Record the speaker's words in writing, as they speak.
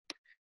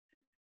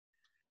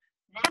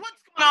What's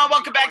going on?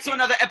 Welcome back to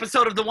another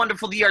episode of the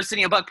wonderful The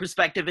Arsenio Buck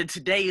Perspective. And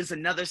today is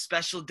another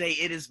special day.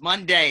 It is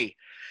Monday.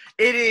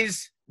 It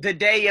is the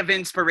day of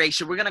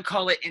inspiration. We're going to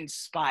call it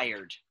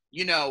Inspired.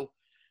 You know,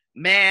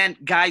 man,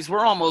 guys,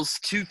 we're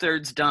almost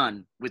 2/3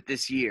 done with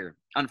this year.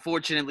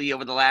 Unfortunately,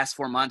 over the last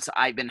 4 months,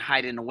 I've been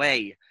hiding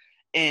away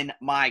in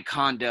my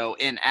condo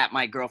and at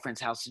my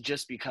girlfriend's house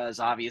just because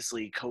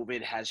obviously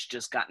COVID has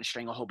just gotten a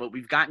stranglehold. But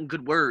we've gotten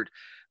good word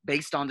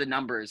based on the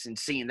numbers and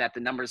seeing that the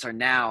numbers are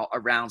now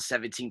around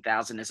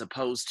 17,000 as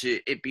opposed to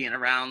it being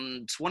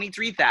around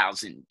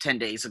 23,000 10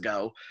 days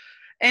ago.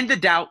 And the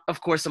doubt,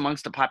 of course,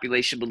 amongst the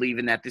population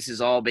believing that this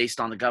is all based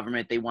on the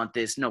government. They want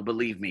this. No,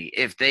 believe me,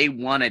 if they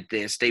wanted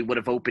this, they would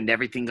have opened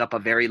everything up a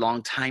very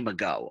long time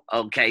ago.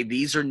 Okay,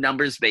 these are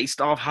numbers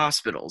based off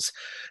hospitals.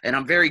 And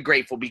I'm very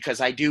grateful because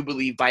I do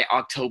believe by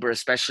October,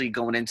 especially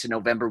going into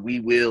November,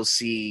 we will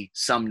see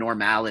some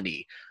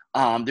normality.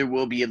 There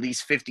will be at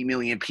least 50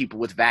 million people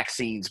with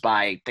vaccines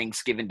by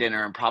Thanksgiving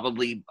dinner and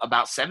probably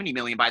about 70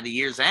 million by the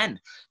year's end,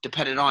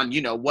 depending on,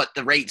 what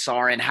the rates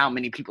are and how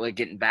many people are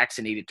getting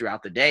vaccinated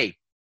throughout the day.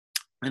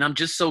 And I'm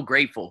just so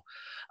grateful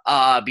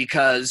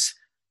because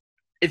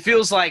it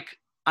feels like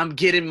I'm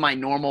getting my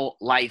normal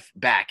life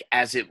back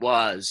as it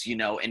was,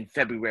 in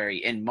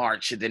February and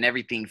March, and then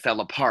everything fell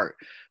apart.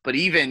 But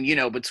even,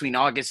 between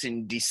August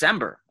and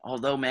December,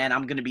 although, man,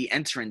 I'm going to be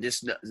entering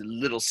this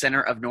little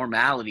center of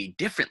normality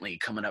differently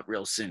coming up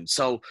real soon.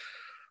 So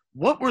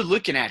what we're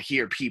looking at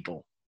here,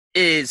 people,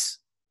 is,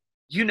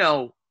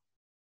 a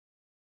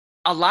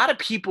lot of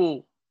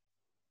people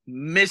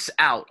miss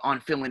out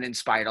on feeling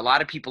inspired. A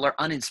lot of people are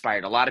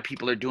uninspired. A lot of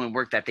people are doing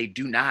work that they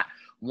do not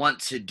want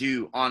to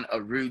do on a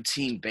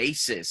routine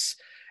basis.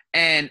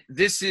 And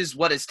this is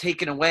what has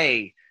taken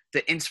away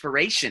the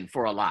inspiration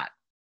for a lot.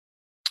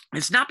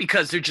 It's not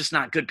because they're just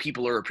not good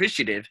people or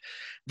appreciative.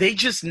 They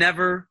just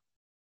never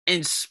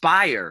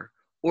inspire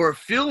or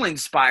feel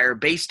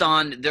inspired based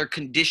on their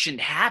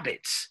conditioned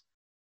habits.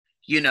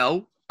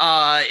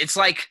 It's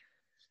like,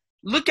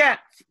 look at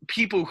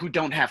people who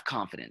don't have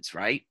confidence,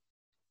 right?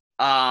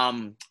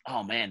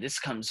 Oh man, this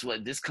comes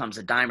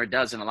a dime a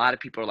dozen. A lot of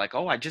people are like,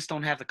 oh, I just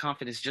don't have the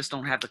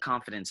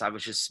confidence. I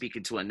was just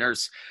speaking to a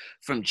nurse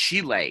from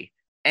Chile,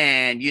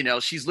 and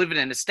she's living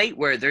in a state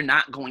where they're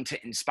not going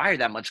to inspire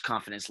that much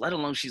confidence, let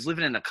alone she's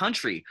living in a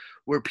country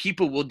where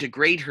people will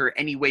degrade her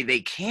any way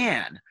they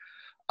can,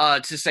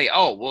 to say,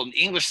 oh, well,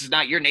 English is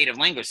not your native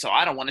language, so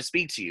I don't want to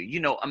speak to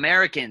you.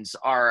 Americans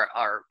are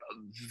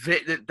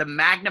the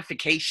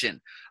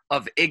magnification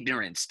of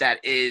ignorance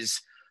that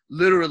is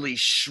literally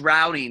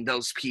shrouding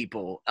those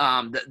people,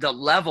 the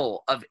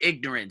level of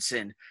ignorance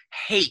and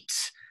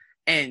hate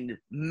and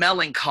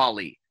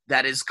melancholy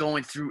that is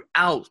going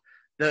throughout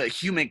the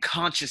human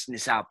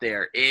consciousness out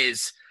there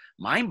is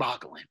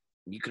mind-boggling.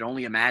 You can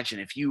only imagine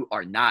if you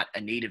are not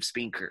a native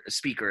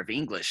speaker of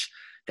English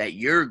that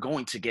you're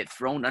going to get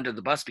thrown under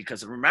the bus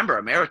because remember,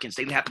 Americans,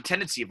 they have a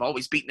tendency of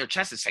always beating their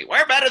chest and say,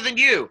 we're better than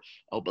you.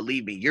 Oh,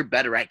 believe me, you're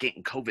better at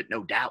getting COVID,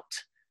 no doubt.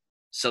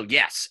 So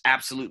yes,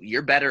 absolutely.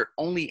 You're better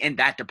only in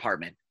that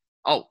department.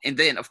 Oh, and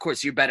then, of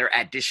course, you're better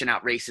at dishing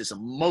out racism.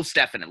 Most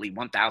definitely,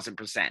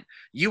 1,000%.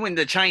 You and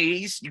the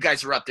Chinese, you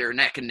guys are up there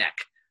neck and neck.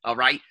 All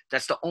right?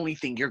 That's the only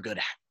thing you're good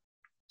at.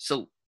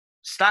 So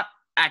stop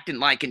acting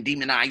like and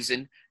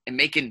demonizing and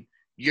making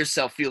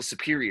yourself feel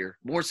superior,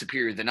 more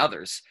superior than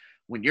others,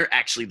 when you're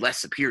actually less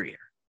superior.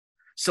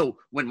 So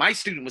when my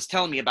student was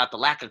telling me about the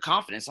lack of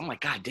confidence, I'm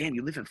like, God damn,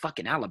 you live in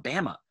fucking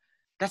Alabama.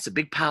 That's a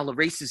big pile of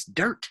racist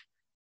dirt.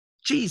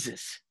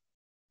 Jesus.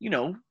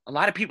 A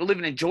lot of people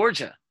living in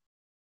Georgia,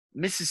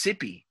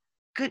 Mississippi.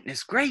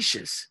 Goodness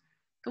gracious.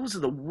 Those are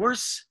the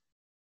worst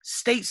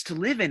states to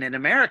live in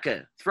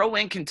America. Throw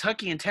in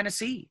Kentucky and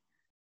Tennessee.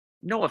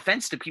 No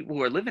offense to people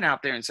who are living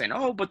out there and saying,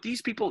 oh, but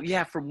these people,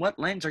 yeah, from what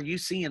lens are you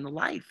seeing the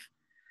life?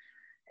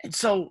 And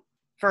so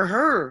for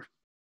her,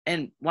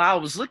 and while I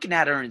was looking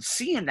at her and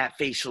seeing that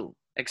facial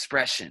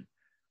expression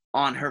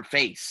on her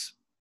face,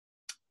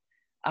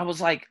 I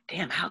was like,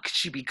 damn, how could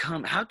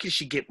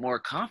she get more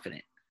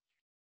confident?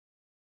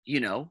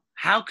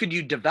 How could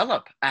you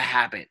develop a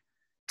habit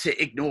to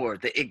ignore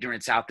the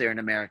ignorance out there in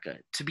America,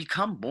 to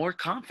become more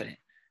confident?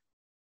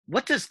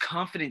 What does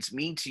confidence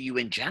mean to you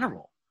in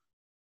general?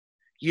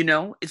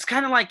 It's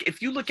kind of like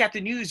if you look at the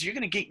news, you're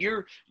going to get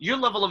your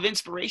level of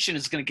inspiration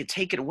is going to get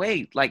taken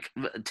away like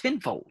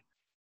tenfold.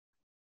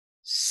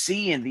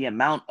 Seeing the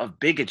amount of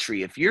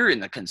bigotry, if you're in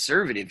the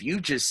conservative,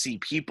 you just see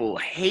people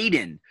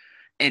hating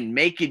and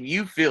making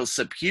you feel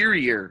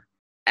superior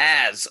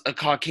as a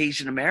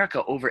Caucasian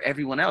America over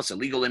everyone else.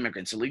 Illegal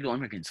immigrants.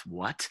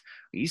 What?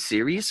 Are you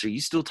serious? Are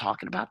you still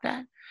talking about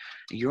that?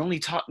 You're only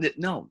talking.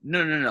 No.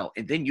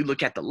 And then you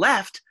look at the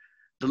left,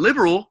 the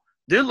liberal,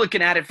 they're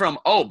looking at it from,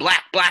 oh,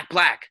 black,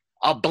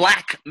 a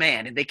black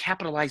man. And they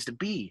capitalize the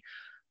B.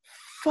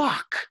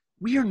 Fuck.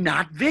 We are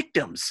not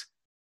victims.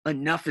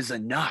 Enough is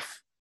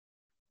enough.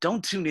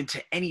 Don't tune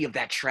into any of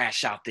that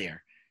trash out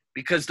there.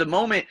 Because the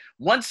moment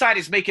one side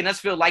is making us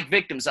feel like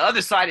victims, the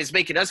other side is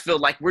making us feel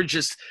like we're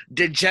just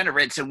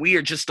degenerates and we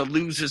are just the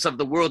losers of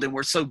the world and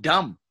we're so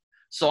dumb.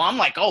 So I'm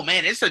like, oh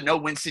man, it's a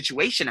no-win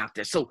situation out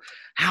there. So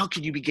how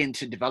can you begin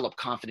to develop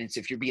confidence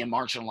if you're being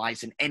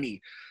marginalized in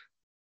any,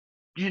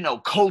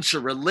 culture,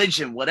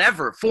 religion,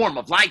 whatever form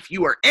of life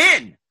you are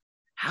in?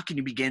 How can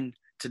you begin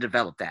to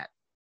develop that?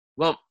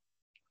 Well,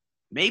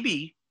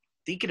 maybe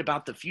thinking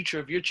about the future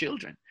of your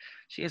children.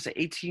 She has an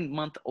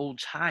 18-month-old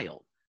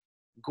child,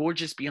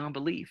 gorgeous beyond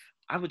belief.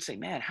 I would say,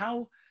 man,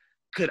 how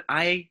could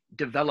I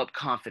develop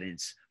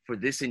confidence for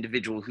this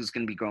individual who's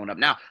going to be growing up?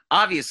 Now,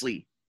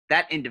 obviously,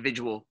 that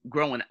individual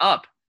growing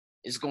up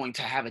is going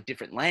to have a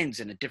different lens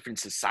and a different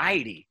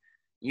society,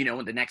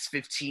 in the next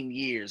 15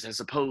 years, as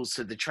opposed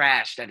to the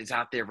trash that is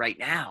out there right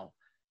now.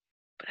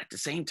 But at the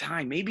same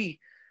time, maybe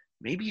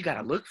you got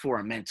to look for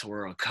a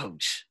mentor or a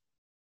coach,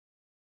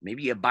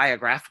 maybe a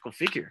biographical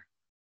figure,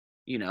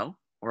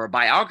 or a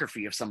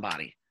biography of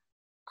somebody,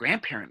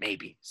 grandparent,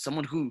 maybe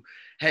someone who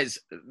has,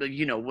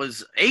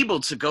 was able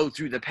to go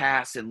through the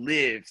past and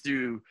live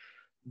through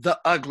the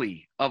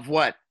ugly of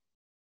what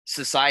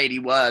society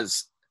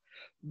was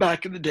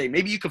back in the day.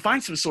 Maybe you can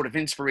find some sort of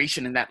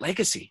inspiration in that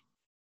legacy.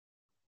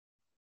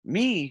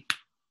 Me,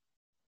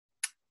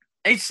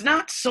 it's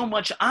not so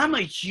much, I'm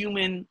a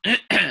human,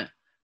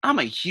 I'm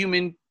a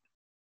human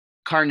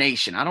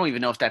carnation. I don't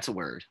even know if that's a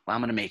word, but I'm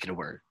going to make it a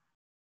word.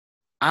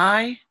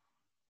 I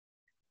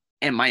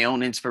am my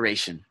own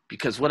inspiration,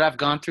 because what I've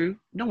gone through,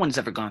 no one's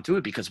ever gone through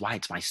it, because why?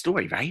 It's my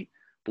story, right?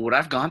 But what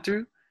I've gone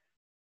through,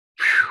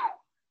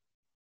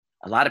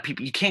 a lot of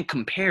people, you can't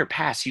compare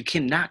past. You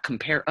cannot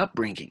compare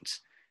upbringings.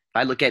 If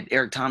I look at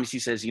Eric Thomas, he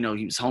says, he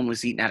was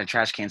homeless, eating out of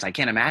trash cans. I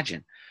can't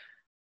imagine.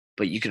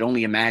 But you could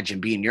only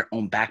imagine being your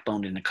own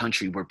backbone in a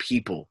country where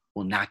people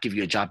will not give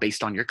you a job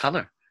based on your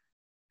color.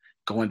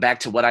 Going back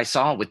to what I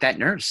saw with that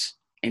nurse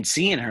and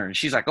seeing her, and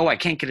she's like, oh, I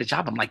can't get a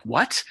job. I'm like,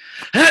 what?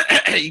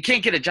 You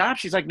can't get a job?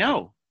 She's like,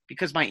 no,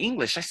 because my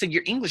English. I said,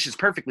 your English is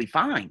perfectly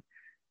fine.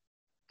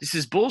 This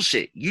is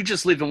bullshit. You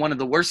just live in one of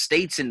the worst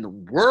states in the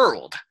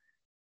world.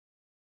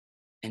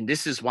 And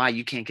this is why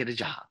you can't get a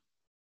job.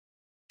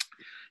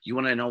 You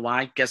want to know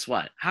why? Guess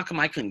what? How come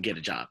I couldn't get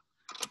a job?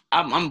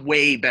 I'm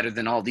way better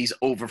than all these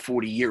over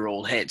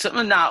 40-year-old heads.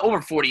 Some not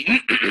over 40.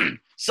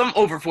 Some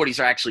over 40s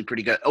are actually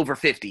pretty good. Over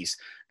 50s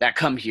that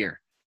come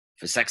here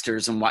for sex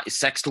tourism,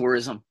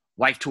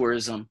 wife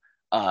tourism,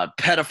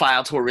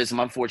 pedophile tourism.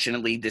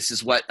 Unfortunately, this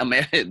is what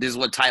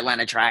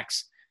Thailand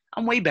attracts.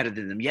 I'm way better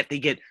than them. Yet they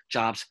get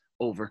jobs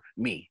over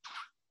me.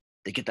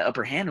 They get the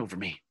upper hand over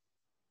me.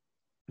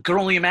 I could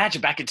only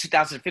imagine back in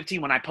 2015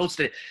 when I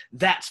posted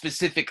that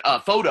specific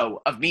photo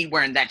of me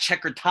wearing that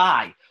checkered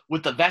tie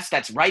with the vest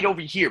that's right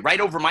over here, right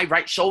over my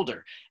right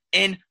shoulder,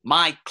 in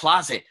my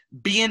closet,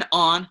 being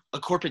on a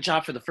corporate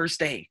job for the first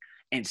day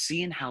and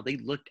seeing how they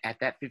looked at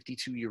that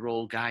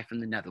 52-year-old guy from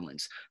the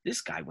Netherlands.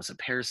 This guy was a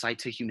parasite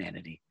to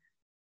humanity.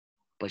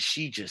 But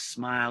she just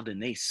smiled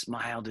and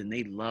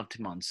they loved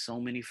him on so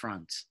many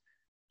fronts.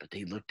 But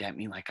they looked at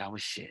me like I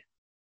was shit.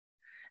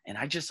 And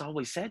I just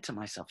always said to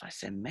myself, I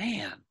said,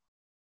 man,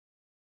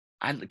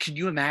 can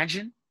you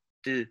imagine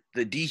the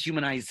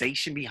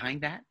dehumanization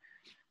behind that?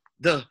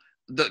 The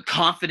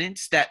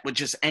confidence that would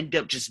just end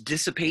up just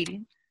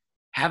dissipating,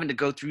 having to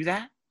go through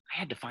that. I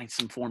had to find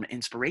some form of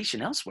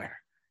inspiration elsewhere.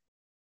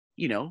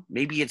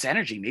 Maybe it's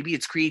energy, maybe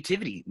it's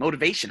creativity,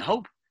 motivation,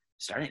 hope.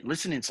 Started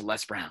listening to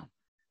Les Brown.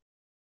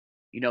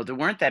 There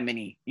weren't that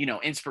many,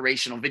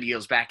 inspirational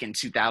videos back in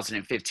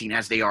 2015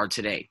 as they are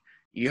today.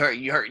 You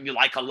heard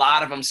like a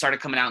lot of them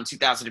started coming out in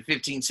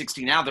 2015,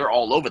 16. Now they're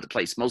all over the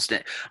place, most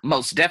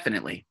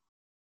definitely.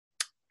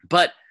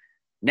 But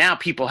now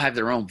people have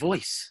their own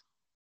voice.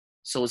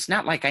 So it's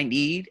not like I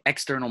need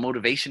external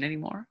motivation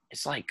anymore.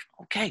 It's like,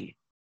 okay,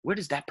 where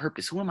does that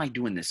purpose? Who am I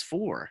doing this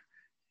for?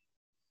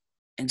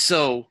 And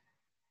so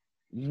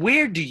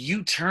where do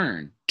you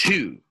turn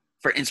to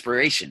for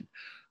inspiration?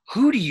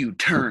 Who do you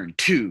turn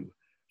to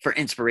for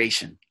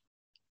inspiration?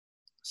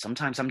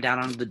 Sometimes I'm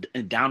down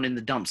in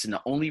the dumps, and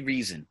the only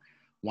reason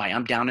why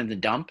I'm down in the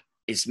dump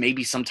is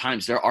maybe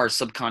sometimes there are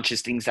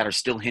subconscious things that are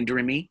still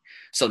hindering me.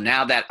 So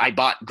now that I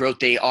bought Growth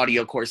Day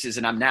audio courses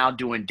and I'm now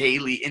doing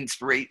daily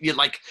inspiration,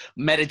 like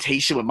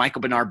meditation with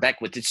Michael Bernard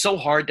Beckwith, it's so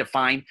hard to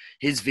find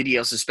his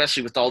videos,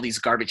 especially with all these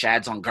garbage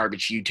ads on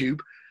garbage YouTube.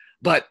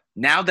 But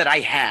now that I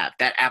have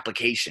that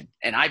application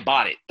and I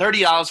bought it,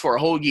 $30 for a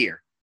whole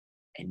year,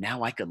 and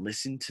now I could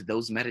listen to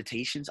those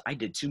meditations. I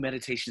did 2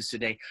 meditations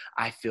today.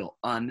 I feel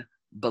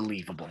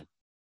unbelievable.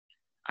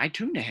 I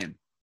tuned to him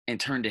and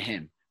turned to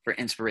him for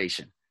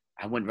inspiration.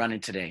 I went running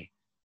today.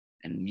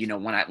 And,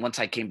 once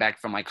I came back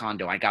from my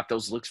condo, I got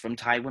those looks from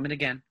Thai women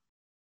again.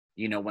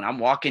 When I'm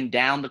walking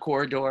down the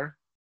corridor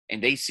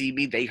and they see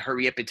me, they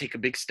hurry up and take a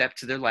big step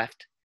to their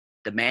left.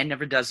 The man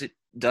never does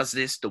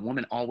this. The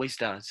woman always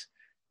does.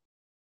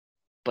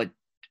 But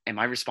am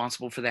I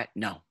responsible for that?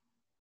 No.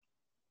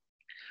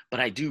 But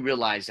I do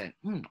realize that,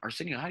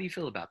 Arsenio, how do you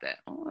feel about that?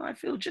 Oh, I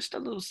feel just a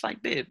little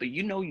slight bit, but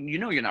you're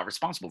not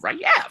responsible, right?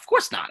 Yeah, of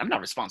course not. I'm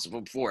not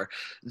responsible for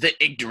the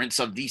ignorance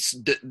of these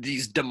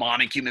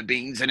demonic human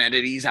beings and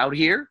entities out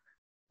here.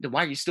 Then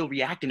why are you still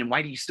reacting, and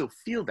why do you still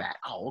feel that?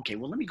 Oh, okay.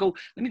 Well, let me go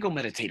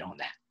meditate on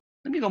that.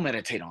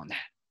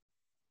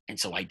 And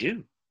so I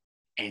do.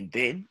 And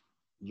then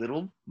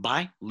little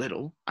by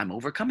little, I'm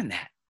overcoming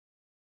that.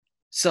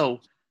 So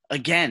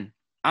again,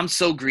 I'm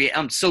so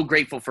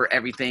grateful for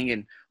everything.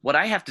 And what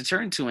I have to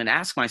turn to and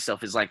ask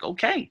myself is like,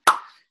 okay,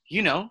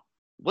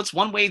 what's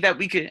one way that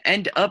we could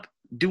end up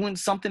doing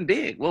something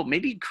big? Well,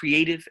 maybe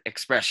creative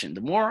expression.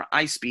 The more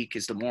I speak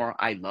is the more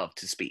I love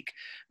to speak.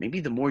 Maybe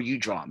the more you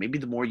draw, maybe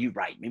the more you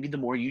write, maybe the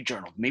more you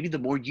journal, maybe the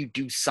more you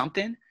do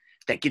something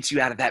that gets you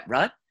out of that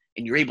rut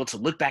and you're able to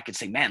look back and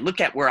say, man,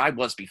 look at where I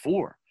was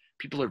before.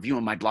 People are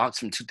viewing my blogs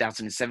from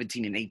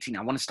 2017 and 18.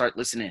 I want to start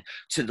listening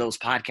to those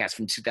podcasts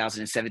from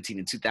 2017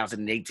 and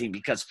 2018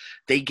 because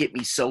they get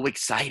me so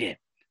excited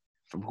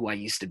from who I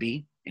used to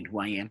be and who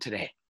I am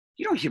today.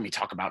 You don't hear me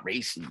talk about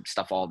race and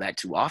stuff all that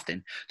too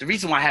often. The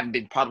reason why I haven't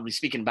been probably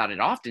speaking about it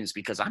often is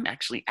because I'm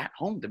actually at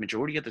home the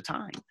majority of the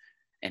time.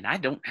 And I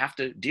don't have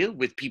to deal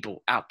with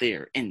people out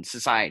there in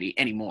society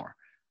anymore.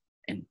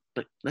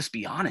 But let's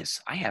be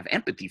honest, I have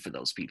empathy for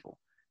those people.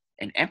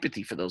 And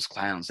empathy for those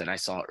clowns that I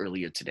saw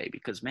earlier today,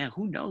 because man,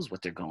 who knows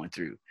what they're going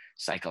through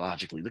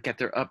psychologically? Look at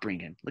their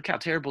upbringing. Look how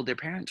terrible their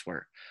parents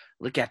were.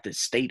 Look at the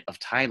state of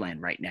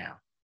Thailand right now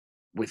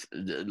with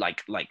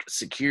like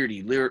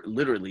security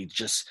literally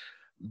just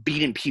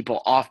beating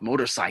people off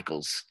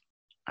motorcycles.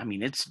 I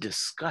mean, it's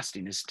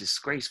disgusting. It's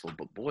disgraceful.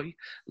 But boy,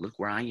 look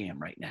where I am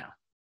right now.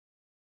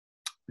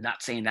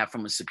 Not saying that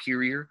from a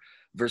superior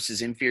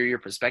versus inferior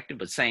perspective,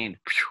 but saying,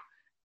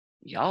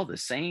 y'all the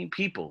same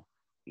people.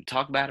 You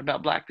talk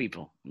about black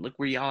people. Look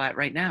where y'all at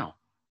right now.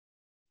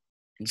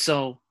 And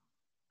so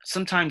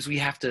sometimes we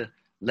have to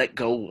let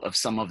go of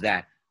some of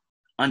that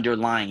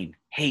underlying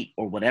hate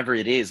or whatever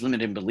it is,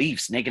 limiting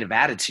beliefs, negative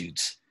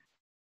attitudes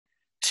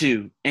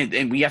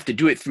and we have to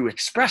do it through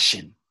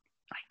expression,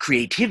 like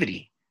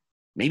creativity.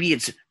 Maybe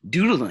it's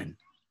doodling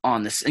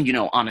on this,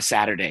 on a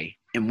Saturday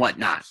and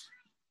whatnot.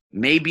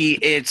 Maybe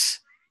it's,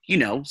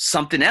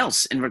 something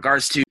else in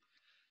regards to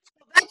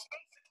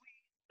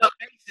the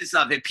basis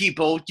of it,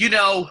 people.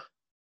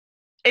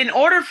 In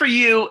order for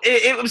you,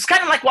 it was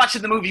kind of like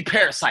watching the movie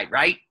Parasite,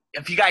 right?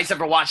 If you guys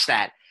ever watched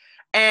that.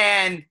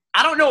 And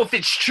I don't know if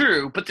it's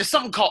true, but there's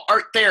something called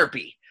art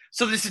therapy.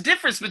 So there's a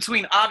difference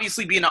between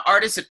obviously being an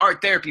artist and art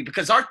therapy,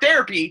 because art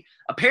therapy,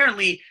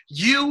 apparently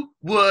you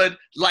would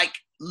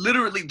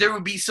literally, there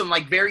would be some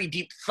very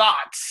deep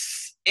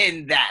thoughts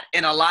in that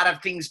and a lot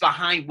of things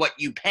behind what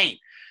you paint.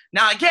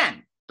 Now,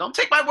 again, don't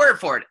take my word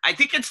for it. I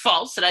think it's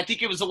false. And I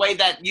think it was a way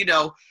that,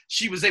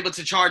 she was able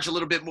to charge a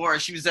little bit more.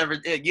 She was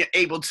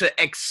able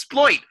to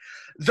exploit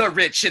the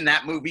rich in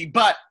that movie.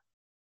 But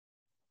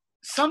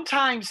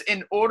sometimes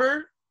in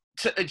order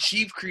to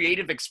achieve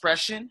creative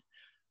expression,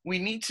 we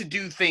need to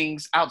do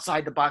things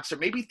outside the box, or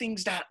maybe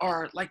things that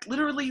are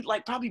literally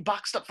probably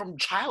boxed up from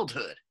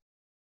childhood.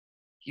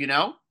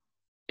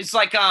 It's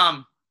like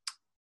going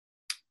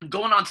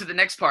on to the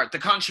next part, the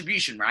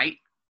contribution, right?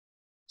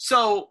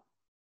 So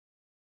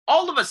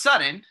all of a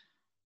sudden,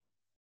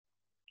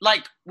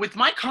 with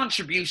my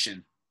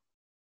contribution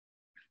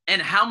and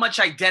how much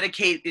I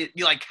dedicated,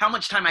 how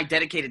much time I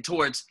dedicated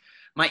towards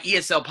my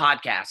ESL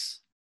podcasts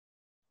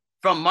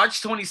from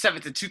March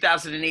 27th of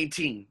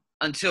 2018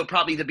 until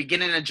probably the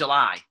beginning of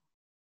July,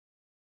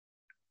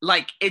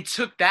 it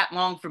took that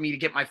long for me to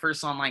get my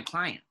first online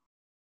client.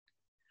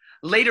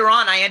 Later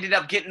on, I ended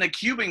up getting a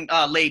Cuban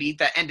lady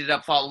that ended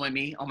up following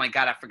me. Oh my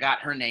God, I forgot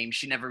her name.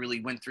 She never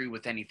really went through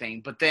with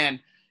anything. But then,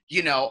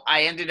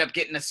 I ended up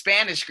getting a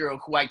Spanish girl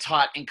who I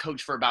taught and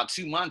coached for about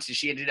 2 months, and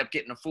she ended up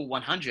getting a full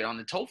 100 on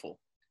the TOEFL.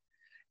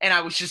 And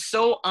I was just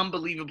so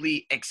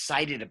unbelievably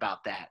excited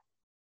about that,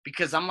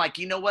 because I'm like,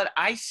 you know what?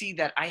 I see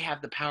that I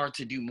have the power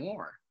to do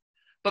more.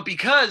 But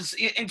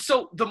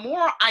so the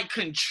more I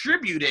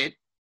contributed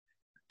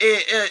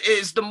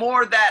is the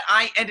more that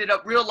I ended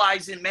up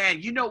realizing,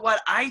 man, you know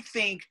what? I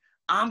think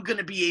I'm going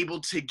to be able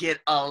to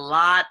get a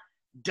lot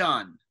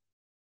done,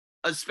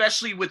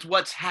 especially with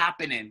what's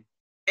happening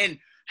and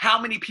how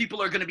many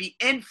people are going to be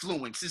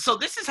influenced. And so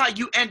this is how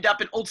you end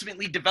up and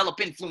ultimately develop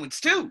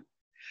influence too,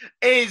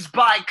 is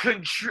by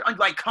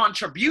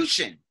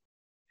contribution.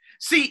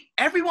 See,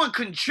 everyone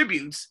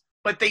contributes,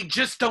 but they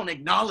just don't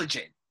acknowledge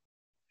it.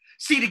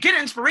 See, to get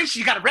inspiration,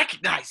 you got to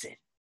recognize it.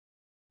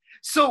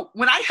 So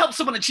when I help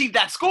someone achieve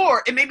that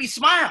score, it made me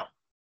smile.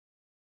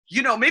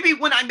 Maybe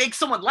when I make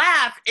someone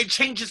laugh, it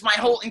changes my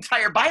whole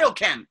entire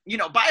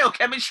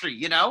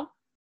biochemistry,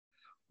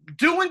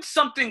 Doing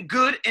something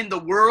good in the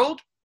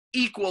world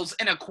equals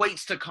and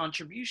equates to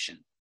contribution.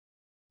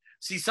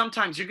 See,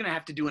 sometimes you're going to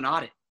have to do an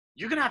audit.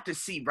 You're going to have to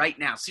see right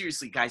now,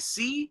 seriously, guys,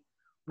 see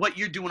what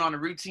you're doing on a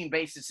routine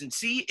basis and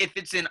see if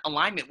it's in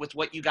alignment with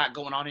what you got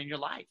going on in your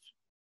life.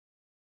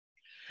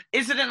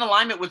 Is it in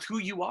alignment with who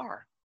you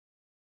are?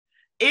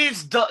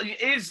 Is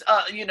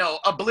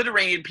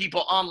obliterating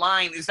people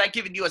online, is that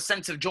giving you a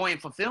sense of joy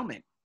and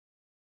fulfillment?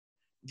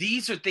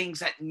 These are things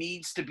that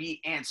needs to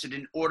be answered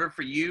in order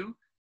for you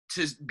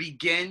to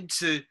begin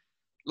to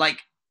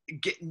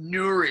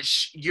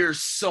nourish your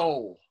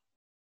soul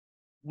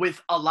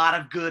with a lot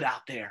of good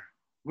out there.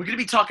 We're going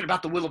to be talking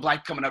about the Wheel of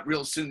Life coming up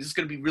real soon. This is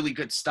going to be really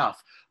good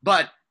stuff.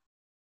 But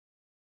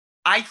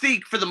I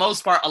think for the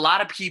most part, a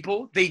lot of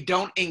people, they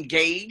don't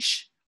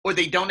engage or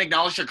they don't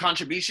acknowledge their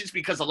contributions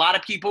because a lot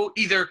of people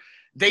either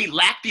they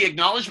lack the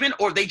acknowledgement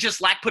or they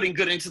just lack putting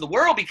good into the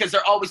world because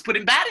they're always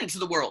putting bad into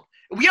the world.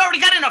 We already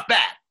got enough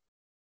bad.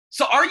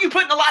 So are you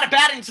putting a lot of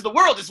bad into the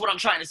world is what I'm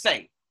trying to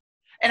say.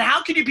 And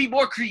how can you be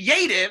more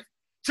creative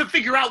to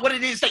figure out what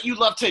it is that you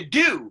love to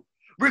do,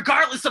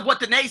 regardless of what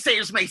the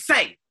naysayers may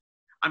say?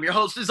 I'm your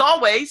host as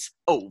always,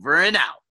 over and out.